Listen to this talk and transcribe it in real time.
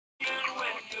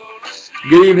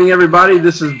Good evening, everybody.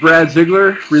 This is Brad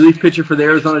Ziegler, relief pitcher for the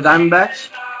Arizona Diamondbacks.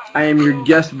 I am your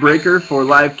guest breaker for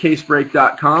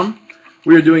LiveCaseBreak.com.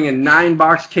 We are doing a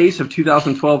 9-box case of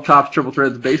 2012 Topps Triple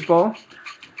Threads baseball.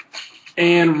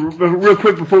 And real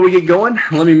quick before we get going,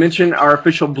 let me mention our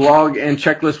official blog and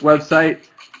checklist website.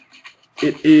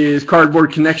 It is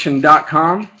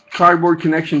cardboardconnection.com.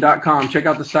 Cardboardconnection.com. Check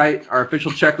out the site, our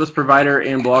official checklist provider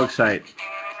and blog site.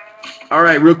 All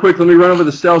right, real quick, let me run over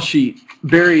the sell sheet.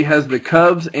 Barry has the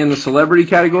Cubs and the celebrity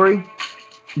category.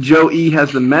 Joe E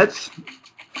has the Mets.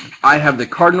 I have the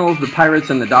Cardinals, the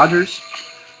Pirates, and the Dodgers.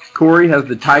 Corey has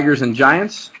the Tigers and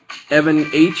Giants. Evan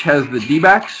H has the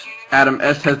D-backs. Adam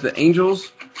S has the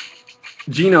Angels.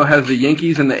 Gino has the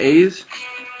Yankees and the A's.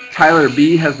 Tyler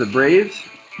B has the Braves.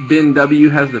 Ben W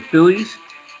has the Phillies.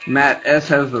 Matt S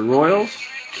has the Royals.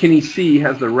 Kenny C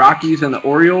has the Rockies and the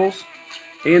Orioles.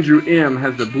 Andrew M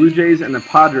has the Blue Jays and the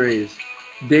Padres.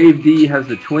 Dave D has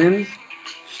the Twins.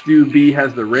 Stu B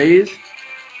has the Rays.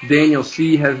 Daniel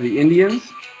C has the Indians.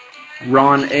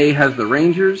 Ron A has the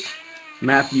Rangers.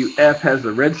 Matthew F has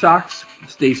the Red Sox.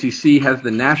 Stacy C has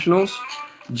the Nationals.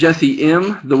 Jesse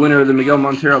M, the winner of the Miguel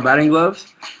Montero batting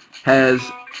gloves, has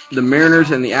the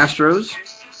Mariners and the Astros.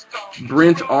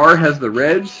 Brent R has the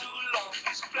Reds.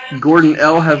 Gordon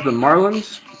L has the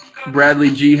Marlins. Bradley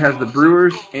G has the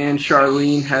Brewers. And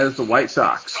Charlene has the White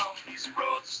Sox.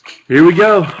 Here we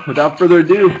go. Without further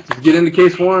ado, let's get into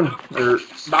case one, or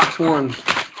box one.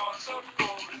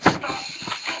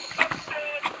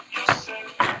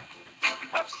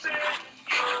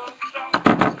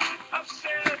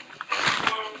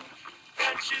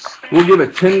 We'll give a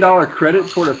 $10 credit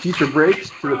toward a future break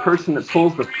to the person that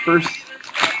pulls the first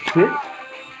hit.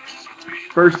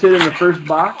 First hit in the first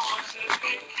box.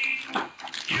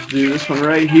 Let's do this one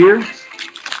right here.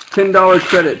 $10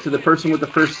 credit to the person with the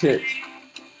first hit.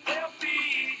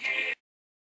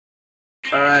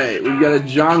 Alright, we've got a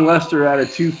John Lester out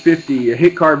of 250. A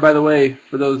hit card, by the way,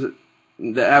 for those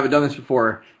that haven't done this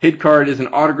before. Hit card is an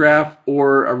autograph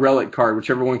or a relic card,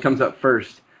 whichever one comes up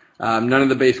first. None of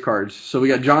the base cards. So we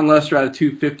got John Lester out of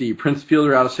 250. Prince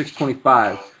Fielder out of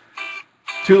 625.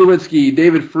 Tulowitzki,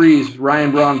 David Freese,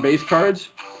 Ryan Braun base cards.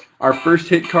 Our first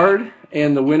hit card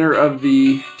and the winner of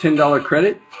the $10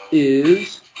 credit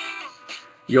is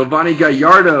Giovanni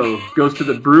Gallardo. Goes to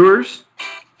the Brewers.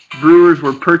 Brewers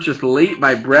were purchased late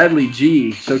by Bradley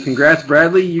G. So congrats,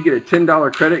 Bradley. You get a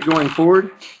 $10 credit going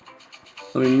forward.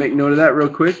 Let me make note of that real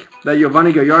quick. That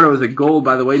Giovanni Gallardo is a gold,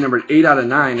 by the way, numbered 8 out of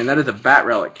 9, and that is a bat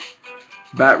relic.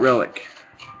 Bat relic.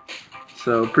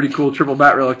 So pretty cool triple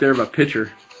bat relic there of a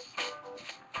pitcher.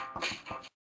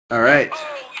 All right.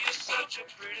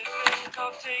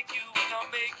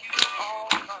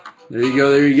 There you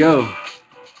go, there you go.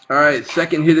 All right,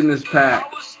 second hit in this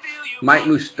pack. Mike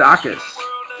Moustakas.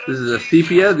 This is a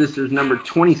sepia. This is number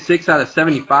 26 out of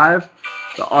 75.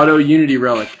 The Auto Unity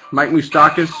relic. Mike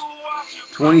Moustakas,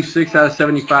 26 out of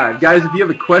 75. Guys, if you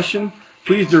have a question,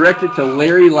 please direct it to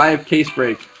Larry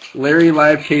LiveCaseBreak. Larry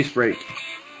LiveCaseBreak.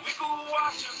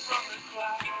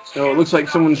 So it looks like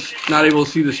someone's not able to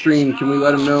see the stream. Can we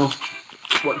let them know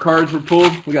what cards were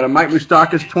pulled? We got a Mike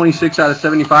Moustakas, 26 out of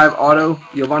 75 auto.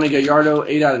 Giovanni Gallardo,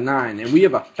 8 out of 9. And we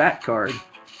have a fat card.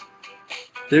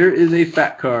 There is a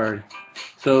fat card.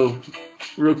 So,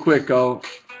 real quick, I'll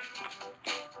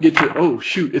get to, oh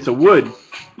shoot, it's a wood.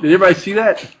 Did everybody see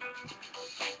that?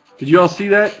 Did you all see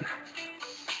that?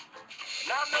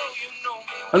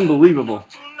 Unbelievable.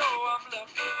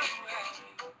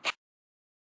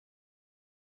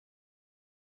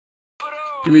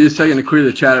 Give me just a second to clear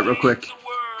the chat up real quick.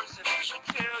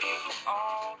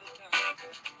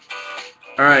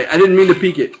 Alright, I didn't mean to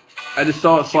peek it. I just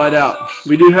saw it slide out.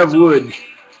 We do have wood.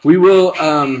 We will,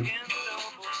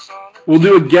 we'll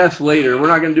do a guess later. We're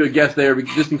not going to do a guess there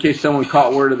just in case someone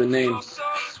caught word of the name.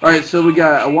 Alright, so we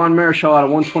got a Juan Marichal out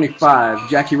of 125,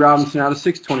 Jackie Robinson out of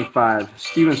 625,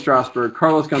 Steven Strasburg,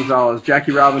 Carlos Gonzalez,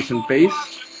 Jackie Robinson base.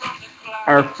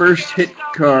 Our first hit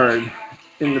card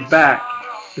in the back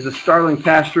is a Starlin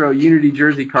Castro Unity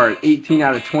jersey card, 18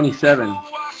 out of 27.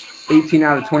 18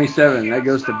 out of 27, that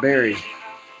goes to Barry.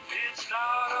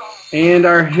 And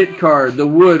our hit card, the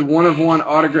Wood 1/1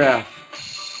 autograph,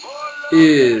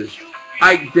 is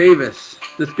Ike Davis.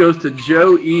 This goes to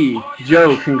Joe E.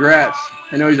 Joe, congrats.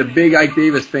 I know he's a big Ike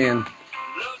Davis fan.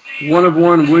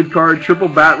 1/1 wood card, triple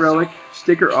bat relic,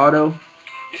 sticker auto,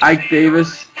 Ike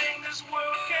Davis.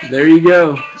 There you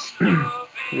go.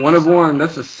 1/1.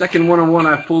 That's the second 1/1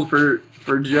 I've pulled for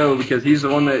Joe because he's the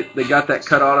one that got that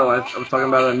cut auto I was talking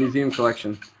about in a museum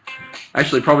collection.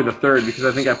 Actually, probably the third because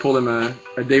I think I pulled him a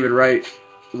David Wright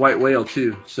white whale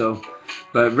too. So,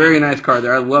 but very nice card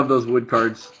there. I love those wood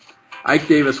cards. Ike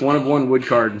Davis, 1/1 wood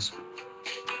cards.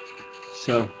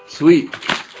 So, sweet.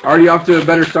 Already off to a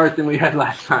better start than we had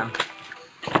last time.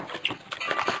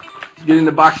 Let's get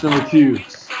into box number 2.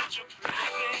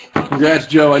 Congrats,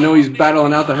 Joe. I know he's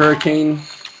battling out the hurricane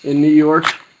in New York.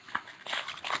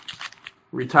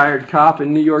 Retired cop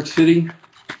in New York City.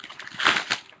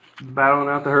 Battling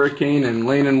out the hurricane and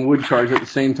laying in wood cards at the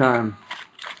same time.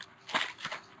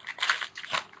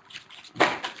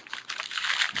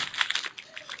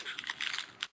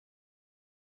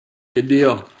 Good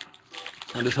deal.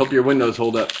 I just hope your windows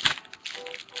hold up.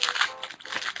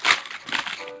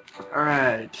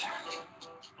 Alright.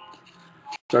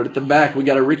 Start at the back. We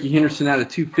got a Ricky Henderson out of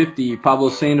 250, Pablo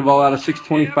Sandoval out of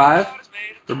 625,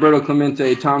 Roberto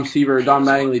Clemente, Tom Seaver, Don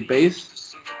Mattingly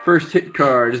base. First hit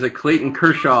card is a Clayton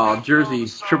Kershaw jersey,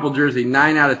 triple jersey,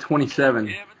 9 out of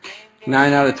 27.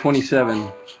 9 out of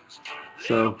 27.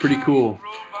 So, pretty cool.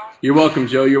 You're welcome,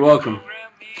 Joe. You're welcome.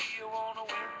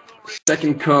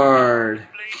 Second card,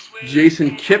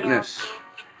 Jason Kipnis.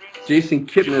 Jason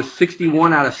Kipnis,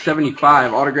 61 out of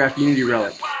 75, autographed Unity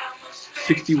relic.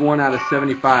 61 out of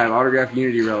 75, autographed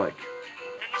Unity relic.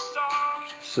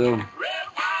 So,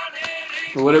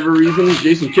 for whatever reason,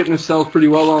 Jason Kipnis sells pretty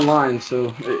well online.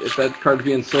 So, if that card's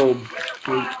being sold,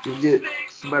 you'll get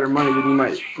better money than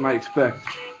you might expect.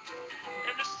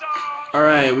 All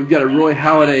right, we've got a Roy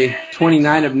Halladay,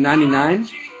 29 of 99.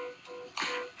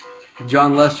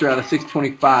 John Lester out of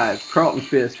 625. Carlton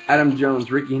Fisk, Adam Jones,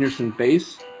 Ricky Henderson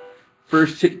base.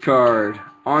 First hit card,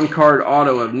 on-card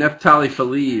auto of Neftali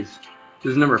Feliz.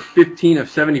 This is number 15 of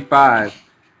 75.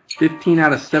 15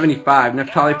 out of 75.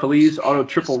 Neftali Feliz, auto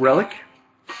triple relic.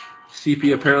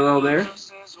 Sepia parallel there.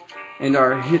 And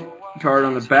our hit card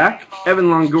on the back, Evan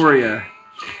Longoria.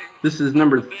 This is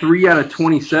number 3 out of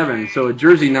 27. So a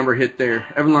jersey number hit there.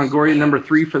 Evan Longoria, number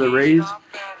 3 for the Rays.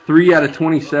 3 out of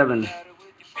 27.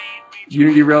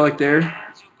 Unity relic there.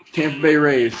 Tampa Bay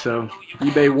Rays. So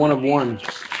eBay 1/1.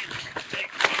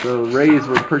 So Rays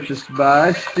were purchased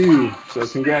by Stu. So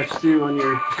congrats, Stu, on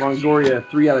your Longoria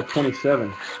 3 out of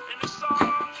 27.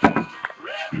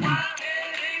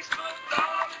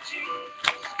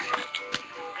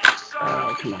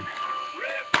 Oh, come on.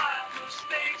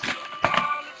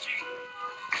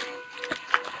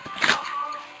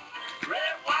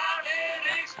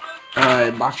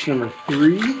 Alright, box number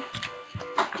 3.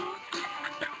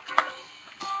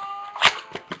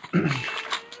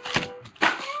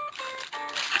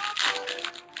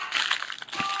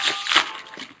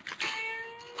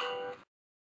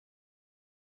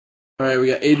 Alright, we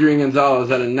got Adrian Gonzalez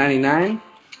out of 99.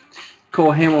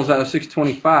 Cole Hamels out of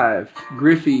 625.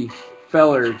 Griffey,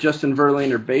 Feller, Justin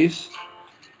Verlander base.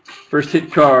 First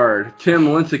hit card, Tim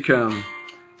Lincecum.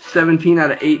 17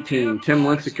 out of 18. Tim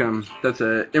Lincecum. That's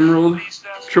a Emerald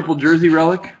triple jersey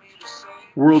relic.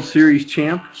 World Series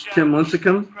champ, Tim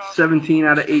Lincecum. 17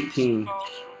 out of 18.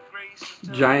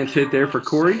 Giants hit there for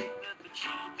Corey.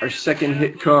 Our second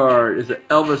hit card is an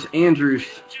Elvis Andrus.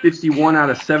 51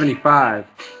 out of 75.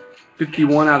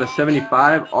 51 out of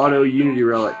 75, auto Unity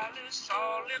relic.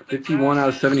 51 out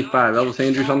of 75, Elvis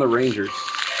Andrus on the Rangers.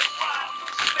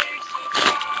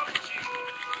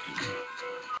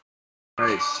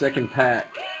 Alright, second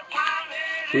pack.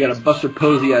 We got a Buster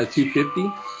Posey out of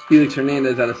 250, Felix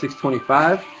Hernandez out of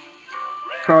 625,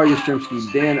 Carl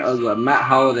Yastrzemski, Dan Ugla, Matt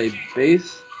Holliday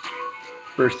base.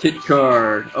 First hit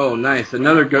card. Oh, nice.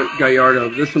 Another Gallardo.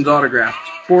 This one's autographed.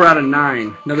 4 out of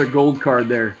 9. Another gold card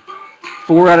there.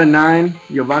 4 out of 9,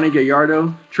 Giovanni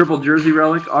Gallardo, triple jersey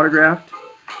relic, autographed.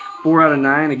 4 out of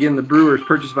 9. Again, the Brewers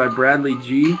purchased by Bradley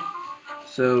G.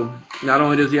 So not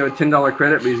only does he have a $10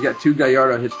 credit, but he's got 2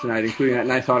 Gallardo hits tonight, including that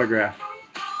nice autograph.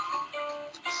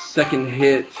 Second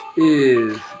hit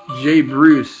is Jay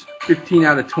Bruce, 15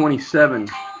 out of 27.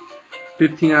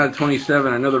 15 out of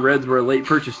 27. I know the Reds were a late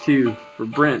purchase too for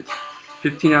Brent.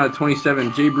 15 out of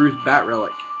 27, Jay Bruce bat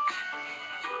relic.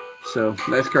 So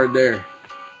nice card there.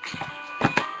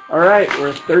 Alright, we're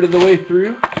a third of the way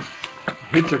through.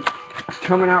 Hits are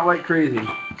coming out like crazy.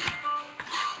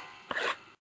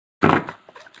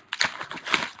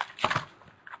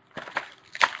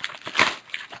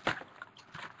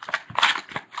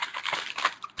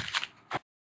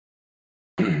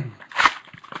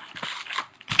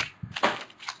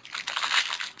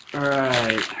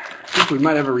 Alright, I think we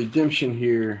might have a redemption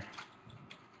here.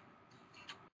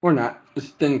 Or not,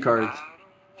 just thin cards.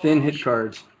 Thin hit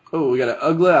cards. Oh, we got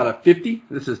an Ugla out of 50.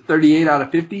 This is 38 out of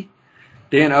 50.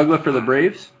 Dan Ugla for the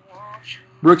Braves.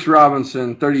 Brooks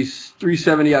Robinson,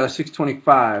 370 out of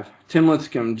 625. Tim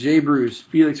Lincecum, Jay Bruce,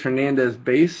 Felix Hernandez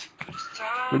base.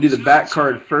 We'll do the back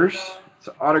card first. It's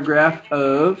an autograph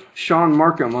of Sean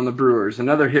Markham on the Brewers.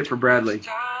 Another hit for Bradley.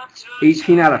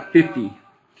 18 out of 50.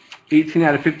 18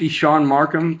 out of 50, Sean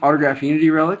Markham, autograph Unity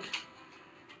relic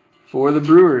for the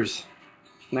Brewers.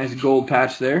 Nice gold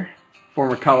patch there.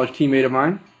 Former college teammate of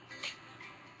mine.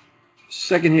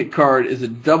 Second hit card is a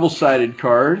double-sided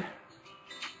card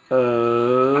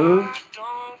of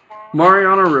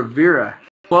Mariano Rivera.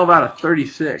 12 out of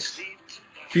 36.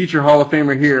 Future Hall of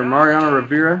Famer here. Mariano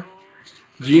Rivera.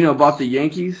 Gino bought the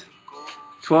Yankees.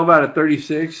 12 out of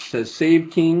 36. Says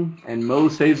Save King and Mo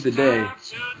saves the day.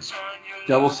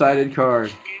 Double-sided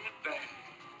card.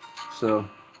 So,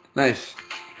 nice.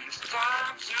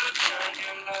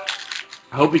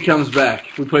 I hope he comes back.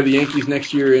 We play the Yankees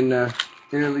next year in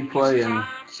interleague play, and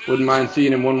wouldn't mind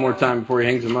seeing him one more time before he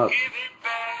hangs him up.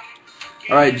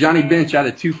 All right, Johnny Bench out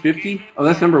of 250. Oh,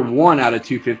 that's number 1 out of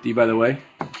 250, by the way.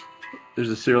 There's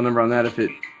a serial number on that if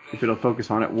it'll focus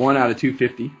on it. 1 out of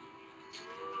 250.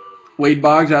 Wade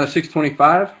Boggs out of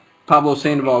 625. Pablo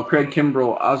Sandoval, Craig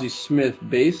Kimbrell, Ozzie Smith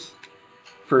base.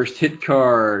 First hit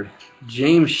card,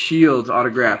 James Shields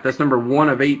autograph. That's number 1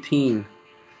 of 18.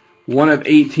 1 of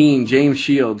 18, James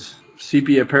Shields.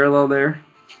 Sepia parallel there.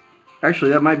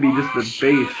 Actually, that might be just the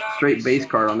base, straight base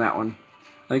card on that one.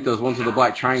 I think those ones with the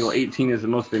black triangle, 18 is the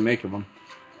most they make of them.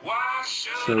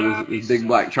 So there's this big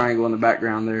black triangle in the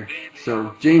background there.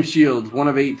 So James Shields, 1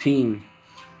 of 18.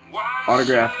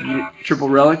 Autograph, triple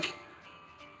relic.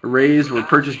 Rays were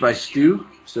purchased by Stu.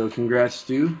 So congrats,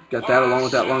 Stu. Got that along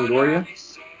with that Longoria.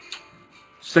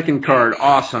 Second card,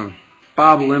 awesome.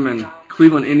 Bob Lemon,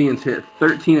 Cleveland Indians hit,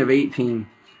 13 of 18.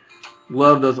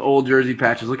 Love those old jersey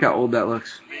patches. Look how old that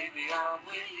looks.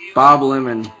 Bob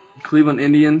Lemon, Cleveland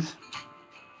Indians.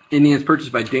 Indians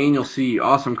purchased by Daniel C.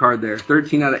 Awesome card there.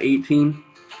 13 out of 18.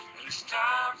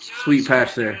 Sweet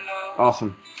patch there.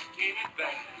 Awesome.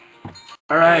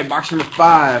 All right, box number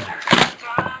 5.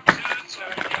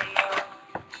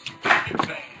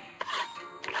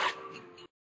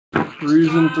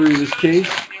 Cruising through this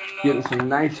case, getting some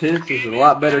nice hits. This is a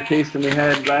lot better case than we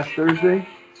had last Thursday.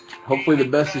 Hopefully the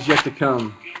best is yet to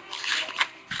come.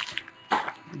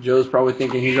 Joe's probably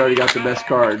thinking he's already got the best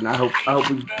card, and I hope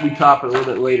we top it a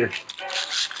little bit later.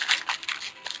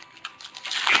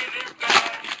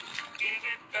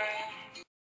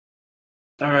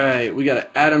 All right, we got an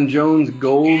Adam Jones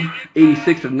gold,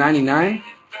 86 of 99.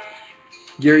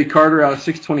 Gary Carter out of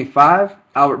 625.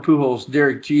 Albert Pujols,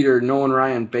 Derek Jeter, Nolan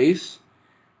Ryan base.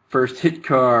 First hit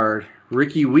card,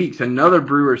 Ricky Weeks, another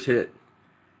Brewers hit.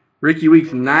 Ricky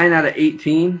Weeks, 9 out of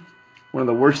 18. One of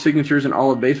the worst signatures in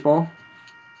all of baseball.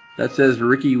 That says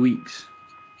Ricky Weeks.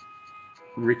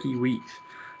 Ricky Weeks.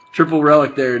 Triple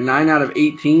relic there, 9 out of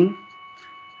 18.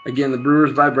 Again, the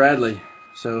Brewers by Bradley.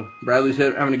 So Bradley's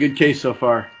having a good case so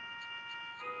far.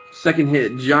 Second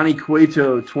hit, Johnny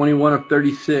Cueto, 21 of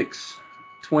 36.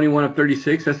 21 of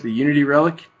 36, that's the Unity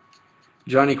relic.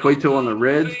 Johnny Cueto on the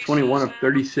Reds, 21 of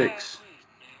 36.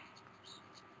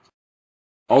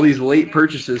 All these late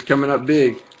purchases coming up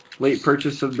big. Late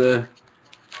purchase of the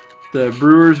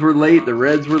Brewers were late, the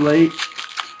Reds were late.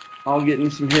 All getting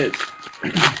some hits.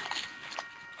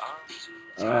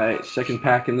 Alright, second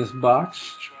pack in this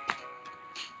box.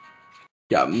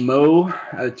 Got Mo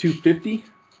out of 250.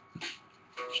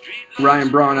 Ryan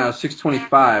Braun out of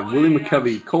 625. Willie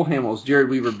McCovey, Cole Hamels, Jared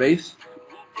Weaver base.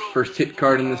 First hit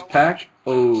card in this pack.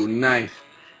 Oh, nice.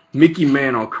 Mickey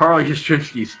Mantle, Carl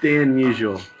Yastrzemski, Stan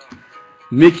Musial.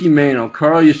 Mickey Mantle,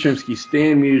 Carl Yastrzemski,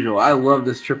 Stan Musial. I love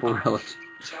this triple relic.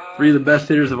 3 of the best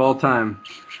hitters of all time.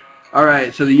 All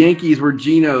right, so the Yankees were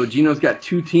Gino. Gino's got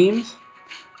 2 teams.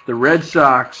 The Red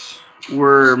Sox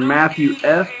were Matthew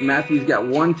F. Matthew's got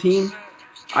 1 team.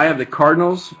 I have the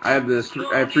Cardinals. I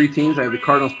have 3 teams. I have the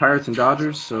Cardinals, Pirates, and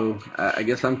Dodgers. So I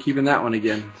guess I'm keeping that one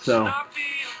again. So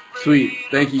sweet.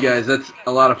 Thank you guys. That's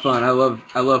a lot of fun. I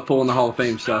love pulling the Hall of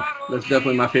Fame stuff. That's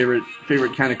definitely my favorite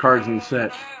kind of cards in the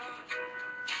set.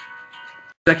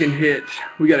 Second hit,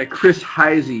 we got a Chris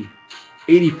Heisey,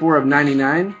 84 of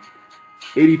 99.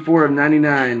 84 of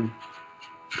 99.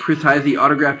 Chris Heisey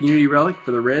autograph Unity relic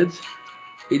for the Reds.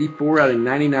 84 out of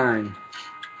 99.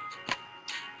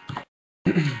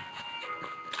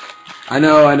 I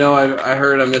know, I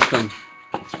heard I missed them.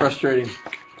 It's frustrating.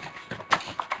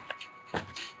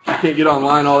 I can't get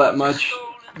online all that much.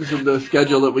 This is the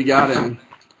schedule that we got, and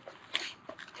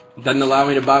it doesn't allow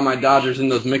me to buy my Dodgers in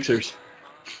those mixers.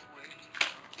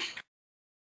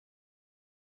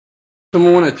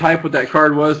 Someone want to type what that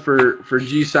card was for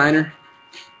G Signer?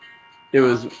 It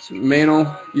was Mantle,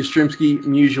 Yastrzemski,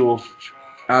 Musial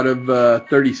out of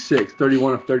 36,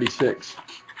 31 of 36.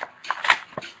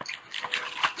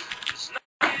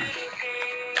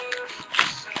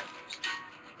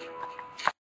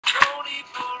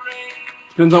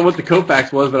 Depends on what the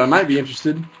Koufax was, but I might be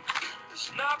interested.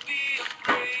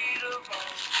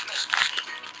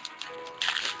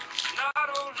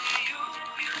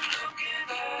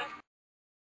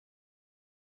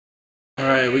 All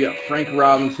right, we got Frank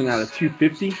Robinson out of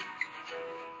 250.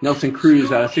 Nelson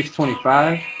Cruz out of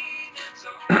 625.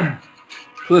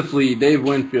 Cliff Lee, Dave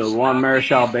Winfield, Juan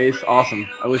Marichal base. Awesome.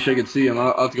 I wish I could see him.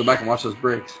 I'll have to go back and watch those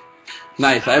breaks.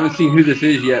 Nice. I haven't seen who this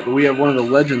is yet, but we have one of the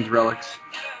Legends relics.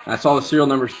 I saw the serial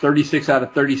numbers 36 out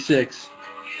of 36.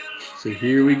 So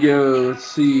here we go. Let's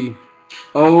see.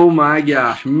 Oh my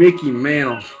gosh. Mickey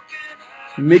Mantle.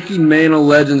 Mickey Mantle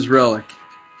Legends relic.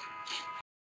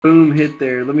 Boom, hit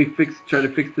there. Let me try to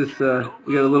fix this.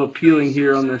 We got a little peeling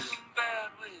here on this.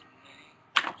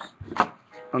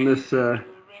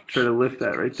 Try to lift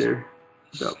that right there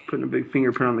without putting a big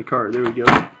fingerprint on the card. There we go.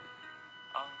 I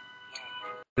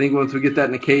think once we get that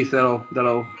in the case,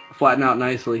 that'll flatten out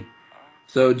nicely.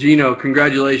 So Gino,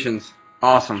 congratulations.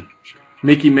 Awesome.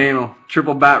 Mickey Mantle,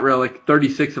 triple bat relic,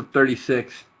 36 of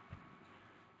 36.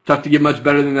 Tough to get much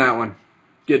better than that one.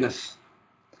 Goodness.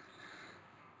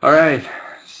 All right,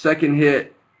 second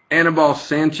hit, Anibal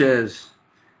Sanchez.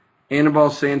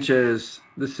 Anibal Sanchez.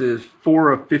 This is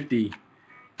 4 of 50.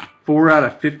 4 out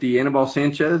of 50. Anibal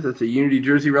Sanchez. That's a Unity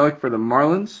jersey relic for the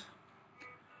Marlins.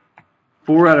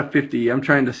 4 out of 50. I'm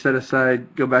trying to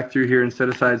go back through here and set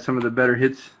aside some of the better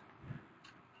hits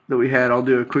that we had. I'll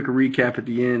do a quick recap at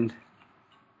the end.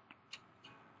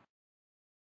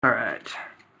 All right.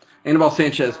 Anibal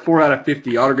Sanchez, 4 out of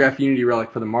 50. Autographed Unity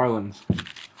relic for the Marlins.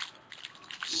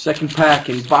 Second pack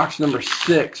in box number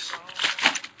 6.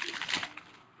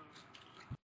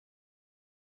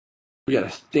 We got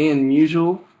a Stan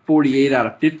Musial, 48 out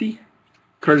of 50.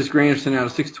 Curtis Granderson out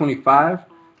of 625.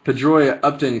 Pedroia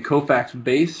Upton Koufax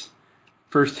base.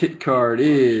 First hit card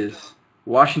is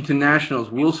Washington Nationals,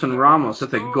 Wilson Ramos.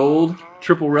 That's a gold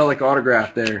triple relic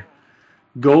autograph there.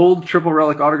 Gold triple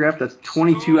relic autograph. That's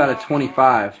 22 out of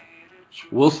 25.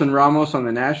 Wilson Ramos on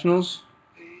the Nationals.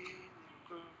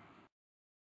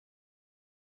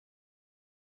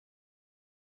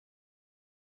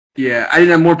 Yeah, I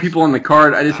didn't have more people on the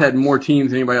card. I just had more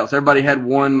teams than anybody else. Everybody had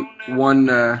one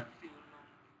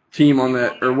team on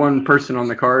the, or one person on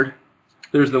the card.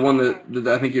 There's the one that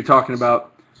I think you're talking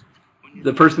about.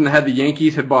 The person that had the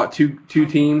Yankees had bought two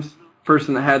teams. The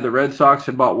person that had the Red Sox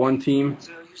had bought one team.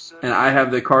 And I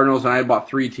have the Cardinals, and I bought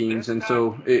 3 teams. And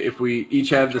so if we each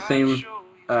have the same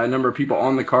number of people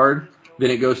on the card,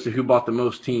 then it goes to who bought the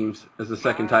most teams as the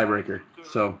second tiebreaker.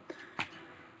 So,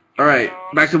 all right,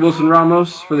 back to Wilson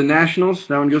Ramos for the Nationals.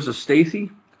 That one goes to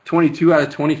Stacy, 22 out of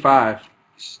 25.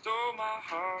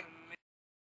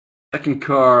 Second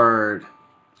card,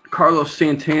 Carlos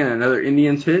Santana, another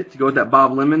Indians hit to go with that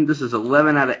Bob Lemon. This is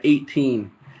 11 out of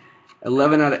 18.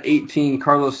 11 out of 18,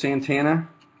 Carlos Santana.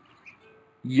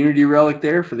 Unity relic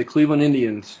there for the Cleveland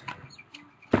Indians.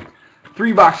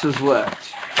 3 boxes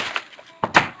left.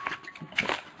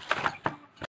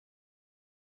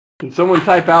 Can someone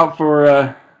type out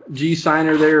for G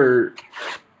Signer there,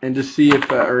 and just see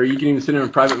if, or you can even send him a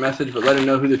private message, but let him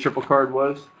know who the triple card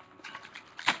was.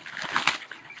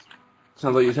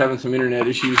 Sounds like he's having some internet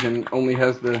issues and only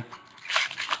has the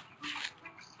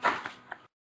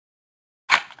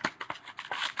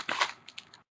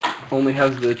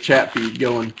chat feed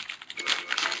going.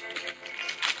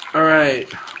 All right,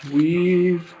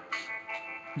 we've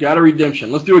got a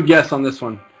redemption. Let's do a guess on this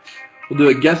one. We'll do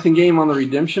a guessing game on the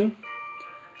redemption.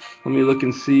 Let me look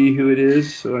and see who it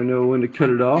is so I know when to cut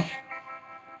it off.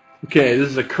 Okay, this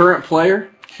is a current player.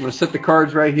 I'm going to set the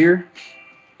cards right here.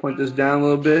 Point this down a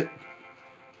little bit.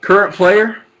 Current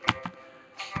player.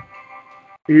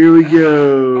 Here we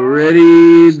go.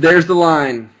 Ready? There's the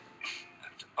line.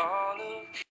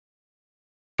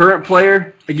 Current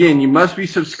player. Again, you must be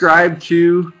subscribed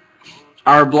to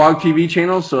our blog TV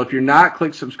channel. So if you're not,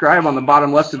 click subscribe on the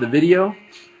bottom left of the video.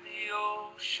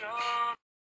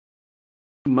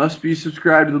 Must be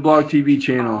subscribed to the blog TV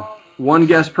channel. 1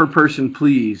 guess per person,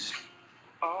 please.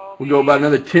 We'll go about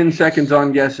another 10 seconds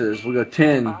on guesses. We'll go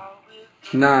 10,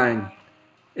 9,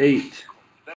 8,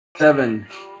 7,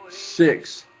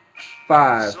 6,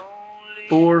 5,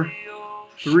 4,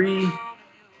 3,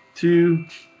 2,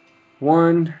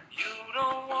 1.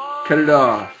 Cut it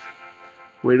off.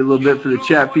 Wait a little bit for the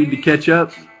chat feed to catch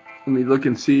up. Let me look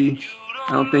and see.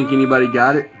 I don't think anybody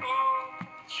got it.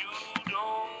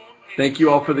 Thank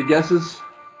you all for the guesses,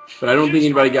 but I don't think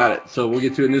anybody got it, so we'll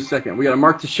get to it in a second. We got a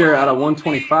Mark Teixeira out of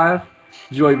 125,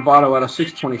 Joey Votto out of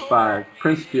 625,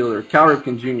 Prince Fielder, Cal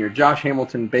Ripken Jr., Josh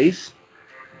Hamilton base.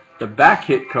 The back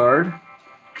hit card,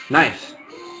 nice.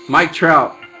 Mike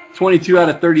Trout, 22 out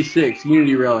of 36,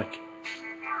 Unity relic.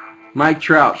 Mike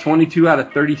Trout, 22 out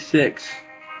of 36.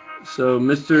 So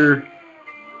Mr.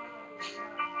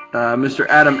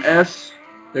 Adam S.,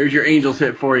 there's your Angels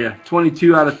hit for you.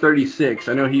 22 out of 36.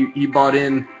 I know he bought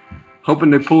in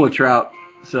hoping to pull a Trout.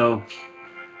 So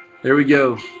there we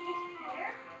go.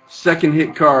 Second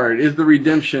hit card is the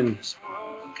redemption.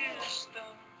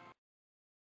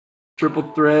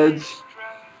 Triple threads.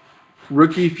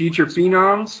 Rookie future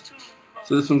phenoms.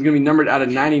 So this one's going to be numbered out of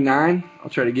 99. I'll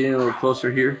try to get in a little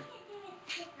closer here.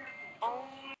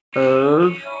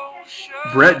 Of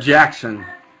Brett Jackson.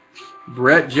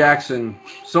 Brett Jackson.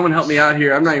 Someone help me out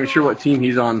here. I'm not even sure what team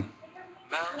he's on.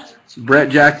 Brett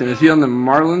Jackson. Is he on the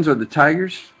Marlins or the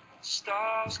Tigers?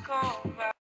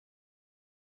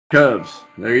 Cubs.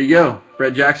 There you go.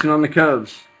 Brett Jackson on the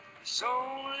Cubs.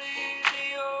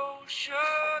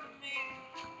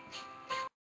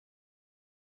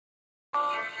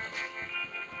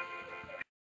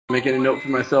 Making a note for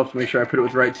myself to make sure I put it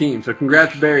with the right team. So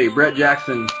congrats, Barry. Brett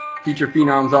Jackson, future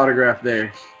phenoms autograph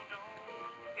there.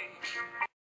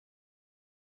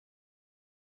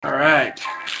 All right.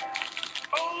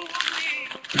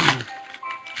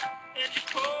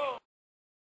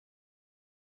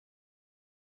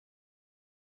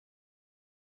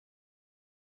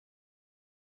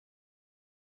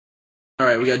 All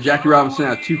right, we got Jackie Robinson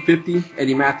out of 250,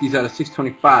 Eddie Matthews out of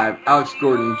 625, Alex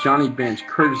Gordon, Johnny Bench,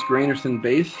 Curtis Granderson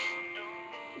base.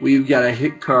 We've got a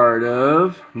hit card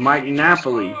of Mike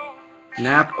Napoli,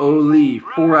 Nap-O-Lee,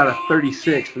 4 out of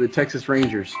 36 for the Texas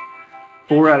Rangers.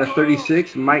 4 out of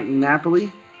 36, Mike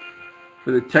Napoli for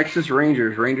the Texas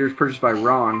Rangers. Rangers purchased by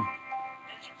Ron.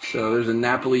 So there's a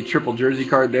Napoli triple jersey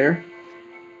card there.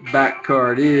 Back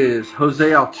card is Jose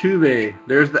Altuve.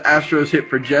 There's the Astros hit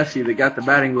for Jesse that got the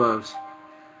batting gloves.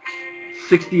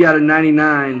 60 out of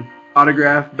 99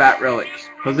 autograph bat relics.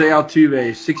 Jose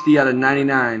Altuve, 60 out of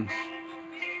 99.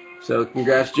 So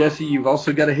congrats, Jesse. You've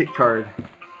also got a hit card.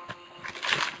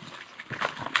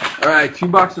 All right, 2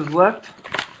 boxes left.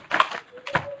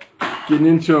 Getting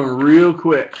into them real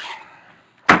quick.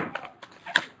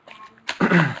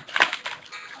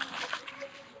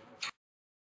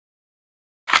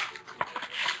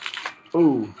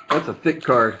 Oh, that's a thick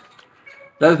card.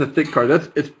 That is a thick card.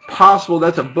 It's possible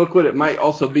that's a booklet. It might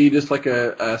also be just like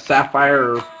a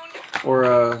sapphire or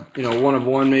a one of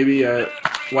one, maybe a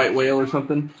white whale or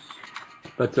something.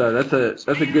 But that's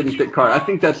a good and thick card. I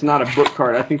think that's not a book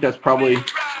card. I think that's probably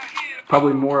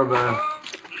more of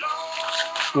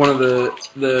one of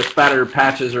the fatter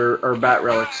patches or bat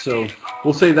relics. So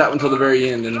we'll save that one until the very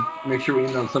end and make sure we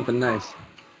end on something nice.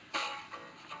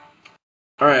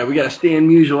 All right, we got a Stan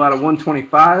Musial out of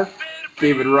 125,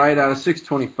 David Wright out of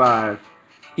 625,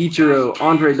 Ichiro,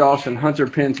 Andre Dawson, Hunter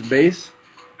Pence base.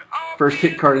 First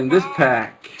hit card in this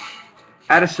pack,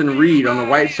 Addison Reed on the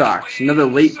White Sox, another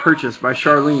late purchase by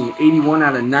Charlene, 81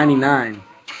 out of 99.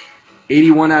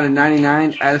 81 out of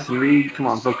 99, Addison Reed, come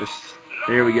on, focus.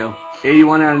 There we go.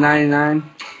 81 out of 99,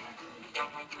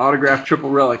 autographed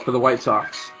triple relic for the White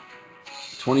Sox.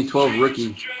 2012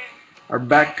 rookie. Our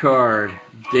back card,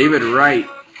 David Wright,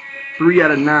 3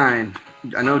 out of 9.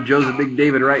 I know Joe's a big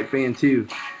David Wright fan too.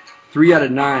 3 out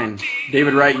of 9.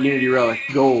 David Wright Unity Relic,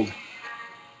 gold.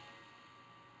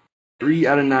 3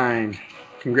 out of 9.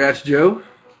 Congrats, Joe.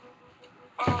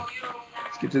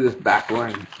 Let's get to this back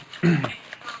line.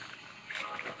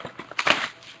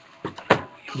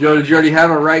 Joe, did you already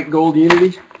have a Wright gold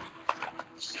Unity?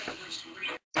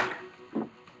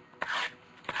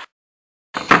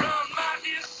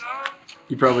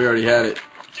 You probably already had it.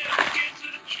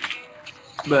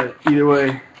 But either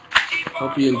way,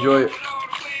 hope you enjoy it.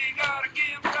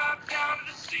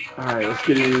 Alright, let's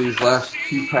get into these last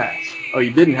few packs. Oh,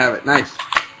 you didn't have it. Nice.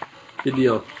 Good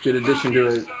deal. Good addition to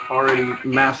an already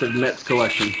massive Mets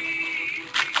collection.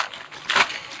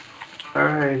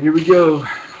 Alright, here we go.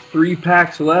 3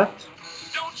 packs left.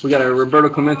 We got a Roberto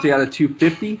Clemente out of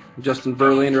 250, Justin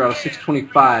Verlander out of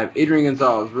 625, Adrian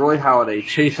Gonzalez, Roy Halladay,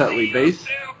 Chase Utley base.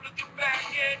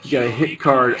 We got a hit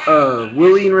card of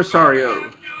Willie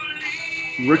Rosario,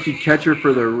 rookie catcher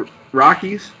for the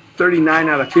Rockies, 39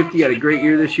 out of 50, had a great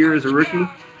year this year as a rookie,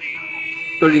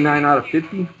 39 out of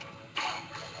 50.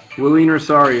 Willie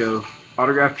Rosario,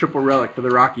 autographed triple relic for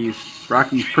the Rockies.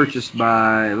 Rockies purchased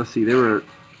by, let's see, they were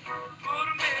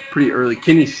pretty early.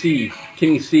 Kenny C.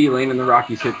 Kenny C. landing the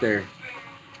Rockies hit there.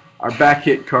 Our back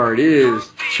hit card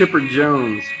is Chipper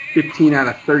Jones, 15 out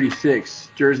of 36,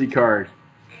 jersey card.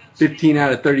 15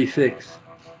 out of 36.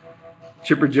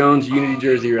 Chipper Jones Unity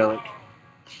jersey relic.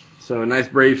 So a nice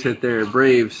Braves hit there.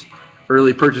 Braves,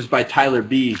 early purchase by Tyler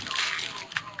B.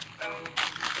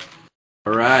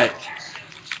 All right.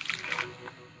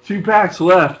 2 packs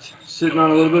left. Sitting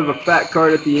on a little bit of a fat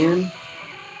card at the end.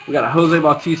 We got a Jose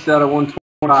Bautista out of 120.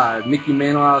 5, Mickey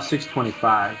Mantle out of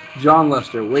 625. John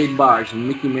Lester, Wade Boggs, and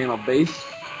Mickey Mantle base.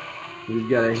 We've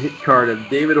got a hit card of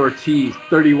David Ortiz,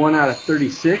 31 out of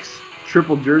 36.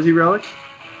 Triple jersey relic.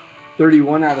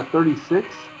 31 out of 36.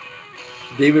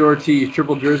 David Ortiz,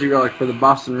 triple jersey relic for the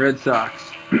Boston Red Sox.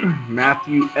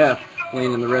 Matthew F.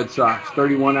 playing in the Red Sox,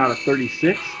 31 out of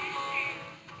 36.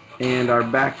 And our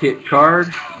back hit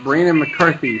card, Brandon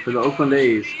McCarthy for the Oakland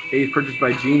A's. A's purchased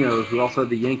by Geno's, who also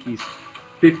had the Yankees,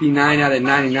 59 out of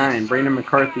 99. Brandon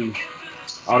McCarthy,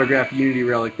 autographed Unity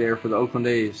relic there for the Oakland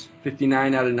A's,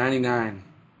 59 out of 99.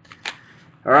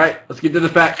 All right, let's get to the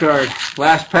fat card.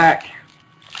 Last pack.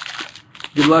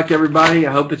 Good luck, everybody.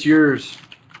 I hope it's yours.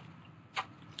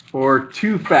 Or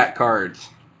 2 fat cards.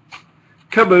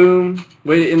 Kaboom!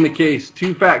 Way to end the case.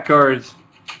 2 fat cards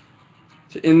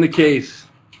to end the case.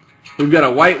 We've got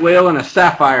a white whale and a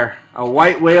sapphire. A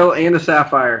white whale and a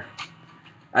sapphire.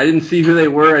 I didn't see who they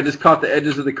were. I just caught the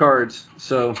edges of the cards.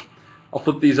 So I'll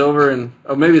flip these over and,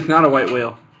 oh, maybe it's not a white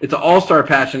whale. It's an all-star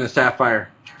patch and a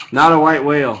sapphire. Not a white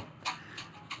whale.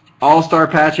 All-star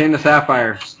patch and a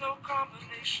sapphire.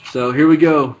 So here we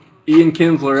go. Ian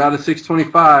Kinsler out of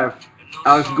 625.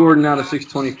 Alex Gordon out of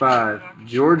 625.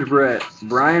 George Brett.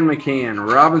 Brian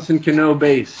McCann. Robinson Cano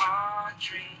base.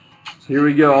 Here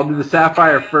we go. I'll do the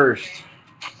sapphire first,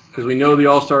 because we know the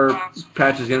all-star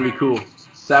patch is going to be cool.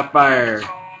 Sapphire.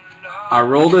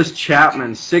 Aroldis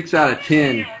Chapman, 6 out of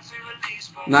 10.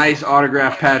 Nice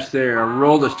autograph patch there.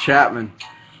 Aroldis Chapman.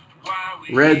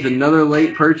 Reds, another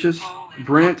late purchase.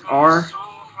 Brent R.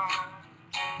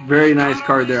 Very nice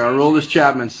card there. Aroldis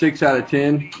Chapman, 6 out of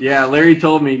 10. Yeah, Larry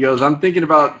told me, he goes, I'm thinking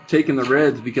about taking the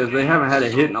Reds because they haven't had a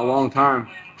hit in a long time.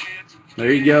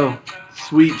 There you go.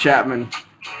 Sweet Chapman.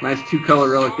 Nice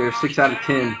 2-color relic there, 6 out of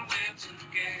 10.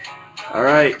 All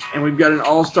right, and we've got an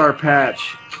all-star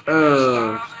patch.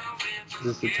 Is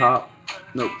this the top?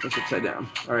 Nope, that's upside down.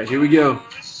 All right, here we go.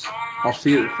 I'll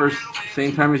see it first,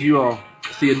 same time as you all.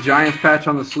 See a Giants patch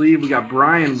on the sleeve. We got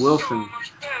Brian Wilson,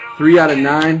 3 out of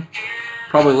 9.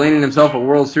 Probably landing himself a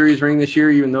World Series ring this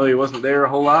year, even though he wasn't there a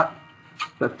whole lot.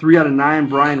 That 3 out of 9,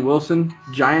 Brian Wilson.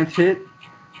 Giants hit.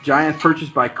 Giants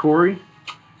purchased by Corey.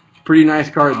 Pretty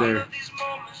nice card there.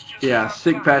 Yeah,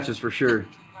 sick patches for sure.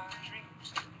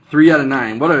 3 out of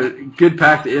 9. What a good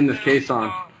pack to end this case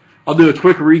on. I'll do a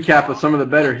quick recap of some of the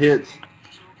better hits.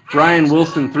 Brian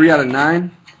Wilson, 3 out of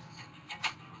 9.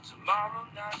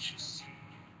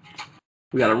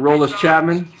 We got a Aroldis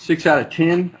Chapman, 6 out of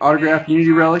 10. Autographed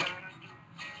Unity relic.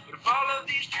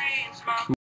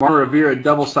 Martin Rivera,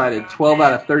 double-sided, 12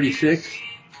 out of 36.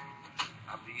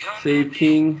 Save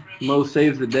King, Mo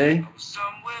saves the day.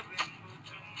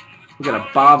 We got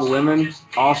a Bob Lemon,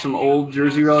 awesome old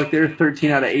jersey relic there, 13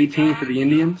 out of 18 for the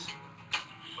Indians.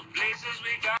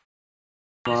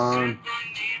 Come on.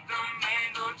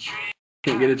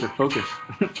 Can't get it to focus.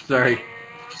 Sorry.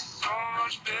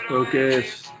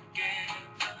 Focus.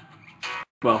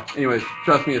 Well, anyways,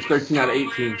 trust me, it's 13 out of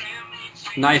 18.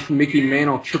 Nice Mickey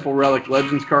Mantle triple relic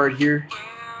Legends card here.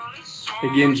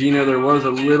 Again, Gino, there was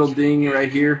a little ding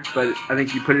right here, but I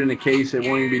think you put it in a case, it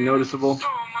won't even be noticeable.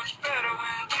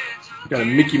 Got a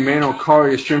Mickey Mantle, Carl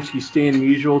Yastrzemski, Stan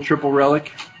Musial triple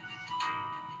relic.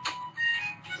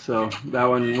 So that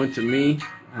one went to me.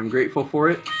 I'm grateful for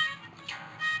it.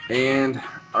 And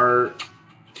our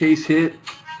case hit,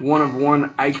 1 of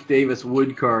 1 Ike Davis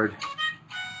wood card.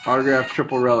 Autographed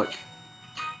triple relic.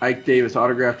 Ike Davis,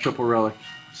 autographed triple relic.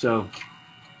 So,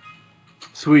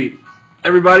 sweet.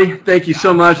 Everybody, thank you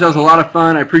so much. That was a lot of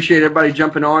fun. I appreciate everybody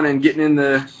jumping on and getting in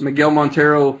the Miguel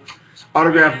Montero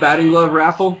autographed batting glove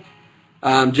raffle.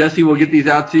 Jesse will get these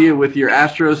out to you with your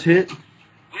Astros hit.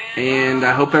 And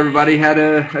I hope everybody had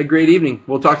a great evening.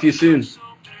 We'll talk to you soon.